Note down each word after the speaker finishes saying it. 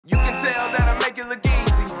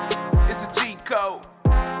code.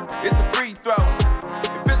 It's a free throw.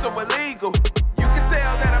 If it's so illegal, you can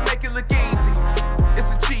tell that I make it look easy.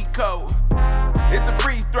 It's a cheat code. It's a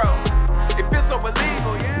free throw. If it's so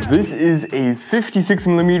illegal, yeah. This is a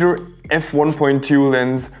 56mm f1.2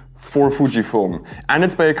 lens for Fujifilm, and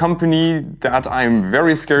it's by a company that I'm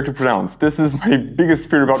very scared to pronounce. This is my biggest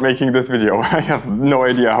fear about making this video. I have no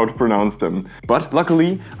idea how to pronounce them. But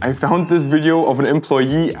luckily, I found this video of an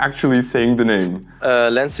employee actually saying the name.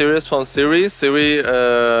 Lens series from Sirui.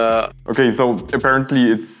 Okay, so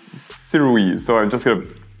apparently it's Sirui, so I'm just gonna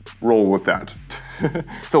roll with that.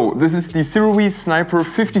 So this is the Sirui Sniper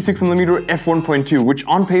 56mm f1.2, which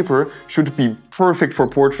on paper should be perfect for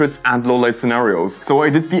portraits and low light scenarios. So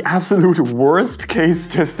I did the absolute worst case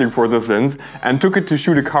testing for this lens and took it to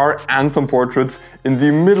shoot a car and some portraits in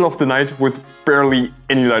the middle of the night with barely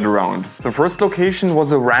any light around. The first location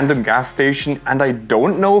was a random gas station, and I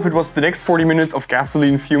don't know if it was the next 40 minutes of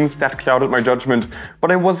gasoline fumes that clouded my judgment,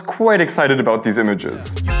 but I was quite excited about these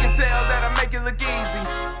images. You can tell that I make it look easy.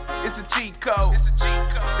 It's a cheat code.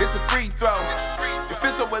 It's a free throw. If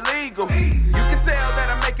it's so illegal, you can tell that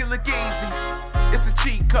I make it look easy. It's a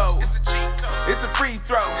cheat code. It's a free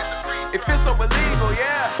throw. If it's so illegal,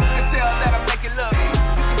 yeah. You can tell that I make it look.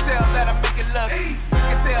 You can tell that I make it look. You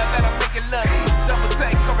can tell that I make it look. Double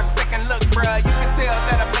take or a second look, bruh. You can tell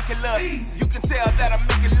that I make it look. You can tell that I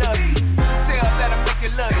make it look. You can tell that I make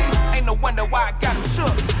it look. Ain't no wonder why I got him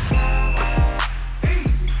shook.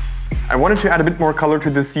 I wanted to add a bit more color to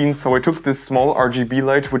the scene, so I took this small RGB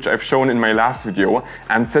light, which I've shown in my last video,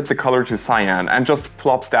 and set the color to cyan, and just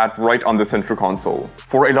plopped that right on the center console.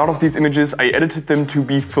 For a lot of these images, I edited them to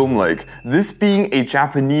be film-like. This being a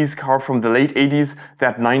Japanese car from the late 80s,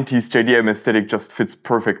 that 90s JDM aesthetic just fits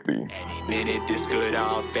perfectly. Any minute this could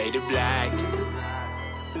all fade to black.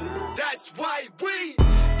 That's why we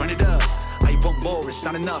run it up. I want more, it's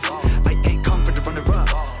not enough. I ain't come for the runner up.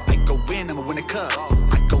 I go in, I'ma win a cup.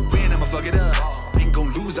 Fuck it up. Ain't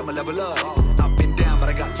gon' lose, I'ma level up. I've been down, but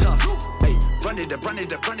I got tough. Hey, run it up, run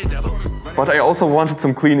it up, run it up. But I also wanted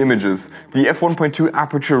some clean images. The f1.2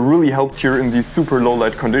 aperture really helped here in these super low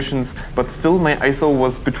light conditions, but still my ISO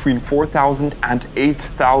was between 4000 and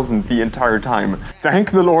 8000 the entire time.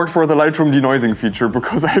 Thank the Lord for the Lightroom denoising feature,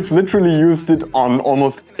 because I've literally used it on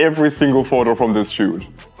almost every single photo from this shoot.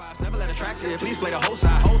 Never let a track sit, please play the whole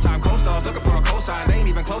side. Whole time co-stars looking for a cosign. They ain't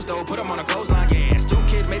even close though, put them on a clothesline. Yeah, Stu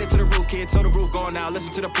kid made it to the roof, kid. So the roof going now,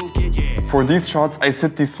 listen to the proof, kid, yeah. For these shots, I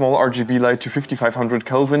set the small RGB light to 5500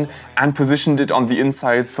 Kelvin and positioned it on the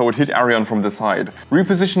inside so it hit Arion from the side.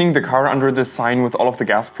 Repositioning the car under the sign with all of the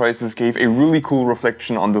gas prices gave a really cool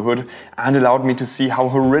reflection on the hood and allowed me to see how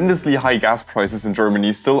horrendously high gas prices in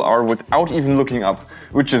Germany still are without even looking up,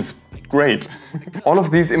 which is great. All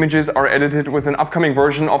of these images are edited with an upcoming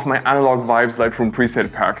version of my Analog Vibes Lightroom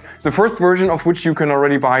preset pack, the first version of which you can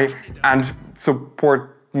already buy and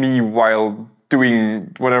support me while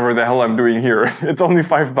doing whatever the hell I'm doing here. It's only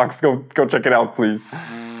 $5, go check it out, please.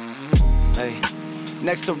 Hey.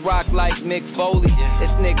 Next to rock like Mick Foley,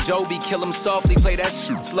 it's Nick Joby, kill him softly, play that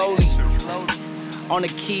shit slowly. On the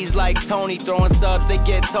keys like Tony, throwing subs, they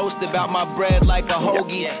get toasted. About my bread like a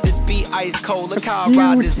hoagie. This beat ice cold, look how I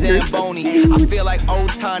ride this Zamboni. I feel like old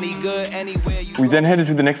Tiny good anywhere you We then headed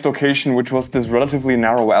to the next location, which was this relatively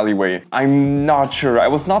narrow alleyway. I'm not sure, I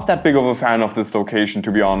was not that big of a fan of this location,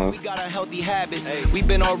 to be honest. We got unhealthy habits, we've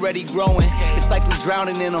been already growing. It's like we're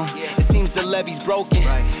drowning in them. It seems the levee's broken,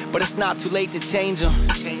 but it's not too late to change them.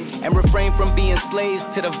 And refrain from being slaves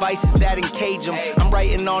to the vices that encage them. I'm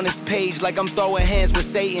writing on this page like I'm throwing hands with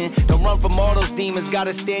Satan. Don't run from all those demons,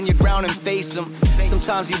 gotta stand your ground and face them.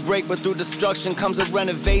 Sometimes you break, but through destruction comes a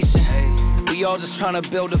renovation. We all just trying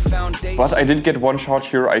to build a foundation. But I did get one shot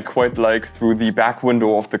here I quite like through the back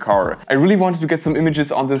window of the car. I really wanted to get some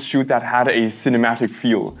images on this shoot that had a cinematic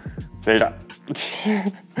feel. Zelda.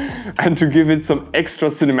 And to give it some extra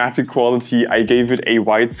cinematic quality, I gave it a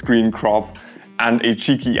widescreen crop and a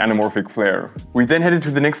cheeky anamorphic flare. We then headed to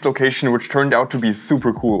the next location, which turned out to be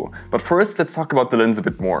super cool. But first, let's talk about the lens a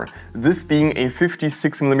bit more. This being a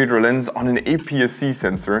 56mm lens on an APS-C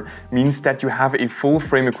sensor means that you have a full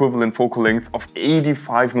frame equivalent focal length of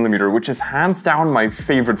 85mm, which is hands down my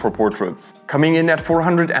favorite for portraits. Coming in at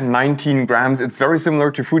 419 grams, it's very similar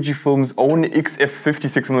to Fujifilm's own XF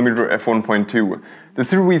 56mm f1.2. The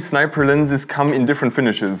Sirui Sniper lenses come in different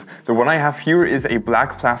finishes. The one I have here is a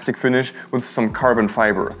black plastic finish with some carbon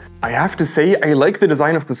fiber. I have to say, I like the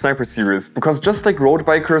design of the Sniper series, because just like road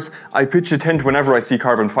bikers, I pitch a tent whenever I see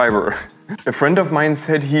carbon fiber. A friend of mine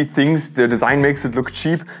said he thinks the design makes it look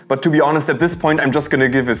cheap, but to be honest, at this point I'm just gonna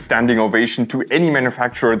give a standing ovation to any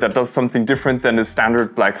manufacturer that does something different than a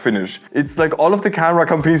standard black finish. It's like all of the camera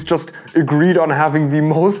companies just agreed on having the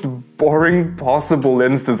most boring possible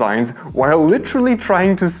lens designs while literally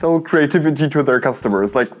trying to sell creativity to their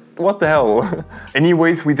customers. Like, what the hell?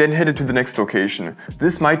 Anyways, we then headed to the next location.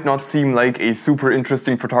 This might not seem like a super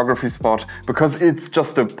interesting photography spot because it's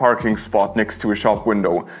just a parking spot next to a shop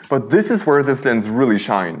window, but this is where this lens really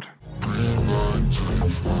shined.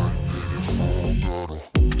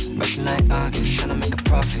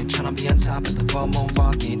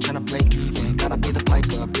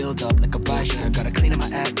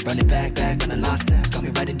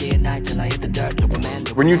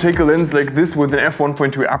 When you take a lens like this with an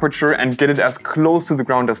f1.2 aperture and get it as close to the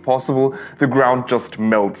ground as possible, the ground just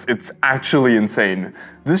melts. It's actually insane.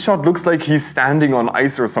 This shot looks like he's standing on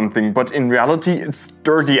ice or something, but in reality it's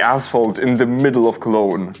dirty asphalt in the middle of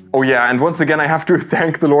Cologne. Oh yeah, and once again I have to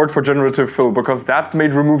thank the Lord for generative fill, because that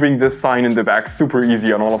made removing this sign in the back super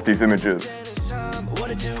easy on all of these images.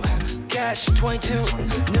 Catch 22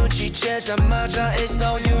 it's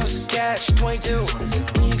no use. Catch 22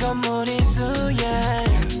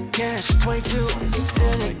 Catch 22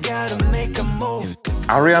 still I gotta make a move.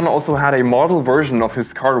 Arian also had a model version of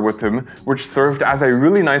his car with him, which served as a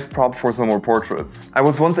really nice prop for some more portraits. I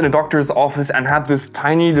was once in a doctor's office and had this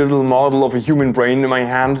tiny little model of a human brain in my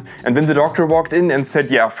hand, and then the doctor walked in and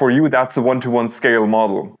said, yeah, for you that's a 1:1 scale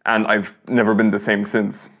model. And I've never been the same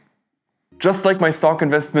since. Just like my stock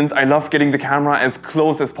investments, I love getting the camera as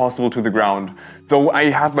close as possible to the ground. Though I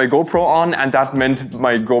had my GoPro on, and that meant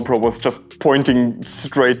my GoPro was just pointing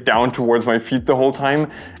straight down towards my feet the whole time.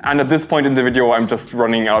 And at this point in the video, I'm just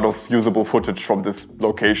running out of usable footage from this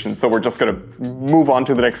location, so we're just gonna move on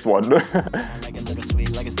to the next one.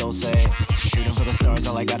 Shooting for the stars,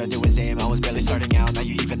 all I gotta do is aim. I was barely starting out, now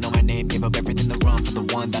you even know my name. Gave up everything to run for the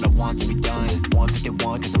one that I want to be done.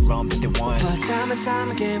 151, cause I run 51. But time and time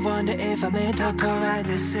again, wonder if I made the correct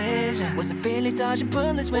decision. Wasn't really dodging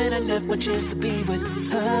bullets when I left my chance to be with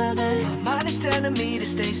her. Then my mind is telling me to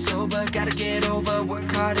stay sober. Gotta get over,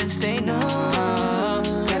 work hard and stay numb.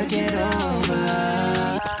 Gotta get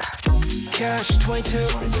over. Catch 22,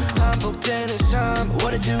 I'm booked in his time,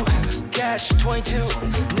 what to do? Catch 22,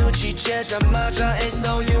 it's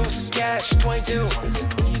no use. Catch 22.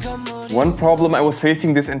 One problem I was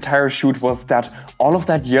facing this entire shoot was that all of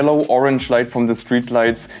that yellow-orange light from the street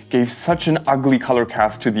lights gave such an ugly color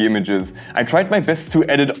cast to the images. I tried my best to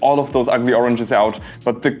edit all of those ugly oranges out,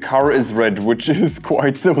 but the car is red, which is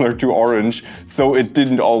quite similar to orange, so it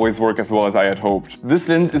didn't always work as well as I had hoped. This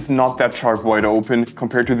lens is not that sharp wide open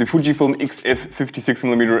compared to the Fujifilm XF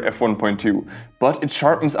 56mm f1.2, but it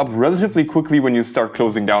sharpens up relatively quickly when you start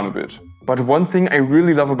closing down a bit. But one thing I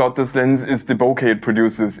really love about this lens is the bokeh it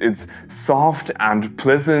produces. It's soft and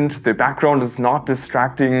pleasant, the background is not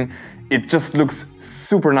distracting, it just looks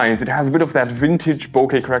super nice. It has a bit of that vintage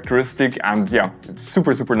bokeh characteristic, and yeah, it's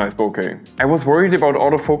super nice bokeh. I was worried about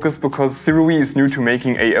autofocus because Sirui is new to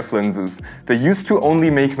making AF lenses. They used to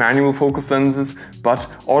only make manual focus lenses, but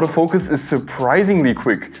autofocus is surprisingly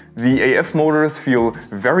quick. The AF motors feel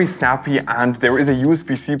very snappy, and there is a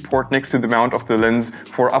USB-C port next to the mount of the lens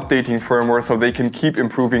for updating firmware so they can keep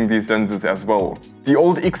improving these lenses as well. The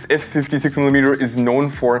old XF 56mm is known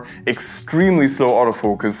for extremely slow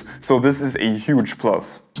autofocus, so this is a huge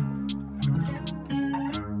plus.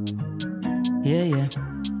 Yeah.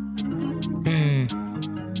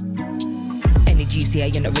 Energy's here,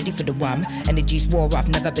 you're not ready for the wham. Energy's raw, I've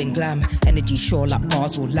never been glam. Energy sure like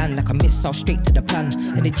bars will land like a missile straight to the plan.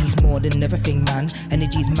 Energy's more than everything, man.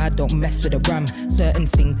 Energy's mad, don't mess with the ram. Certain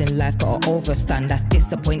things in life gotta overstand. That's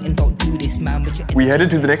disappointing, don't do this, man. We headed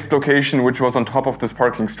to the next location, which was on top of this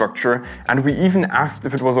parking structure, and we even asked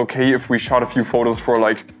if it was okay if we shot a few photos for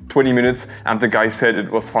like 20 minutes, and the guy said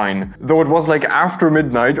it was fine. Though it was like after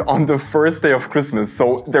midnight on the first day of Christmas,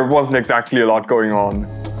 so there wasn't exactly a lot going on.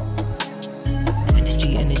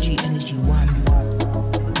 Energy, wham.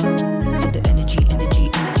 To the energy,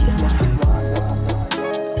 wham.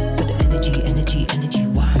 But the energy,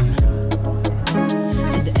 wham.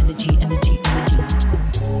 To the energy.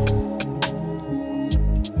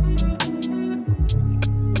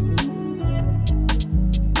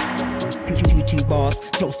 Two bars,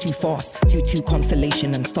 floats too fast. Too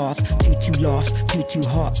constellation and stars. Too laughs. Too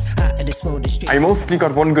hearts. Out of this world is straight. I mostly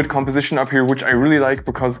got one good composition up here, which I really like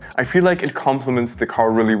because I feel like it complements the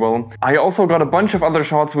car really well. I also got a bunch of other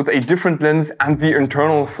shots with a different lens and the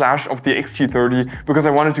internal flash of the X-T30 because I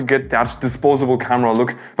wanted to get that disposable camera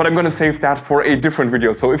look, but I'm gonna save that for a different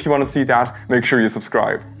video, so if you want to see that, make sure you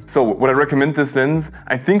subscribe. So, would I recommend this lens?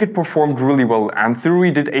 I think it performed really well, and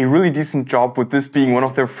Sirui did a really decent job with this being one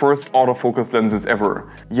of their first autofocus lenses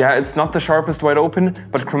ever. Yeah, it's not the sharpest wide open,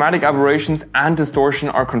 but chromatic aberrations and distortion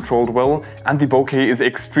are controlled well, and the bokeh is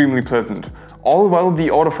extremely pleasant. All while the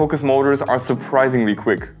autofocus motors are surprisingly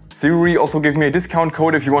quick. Sirui also gave me a discount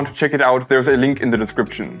code if you want to check it out, there's a link in the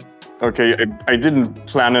description. Okay, I didn't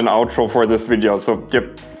plan an outro for this video, so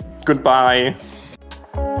yep, goodbye.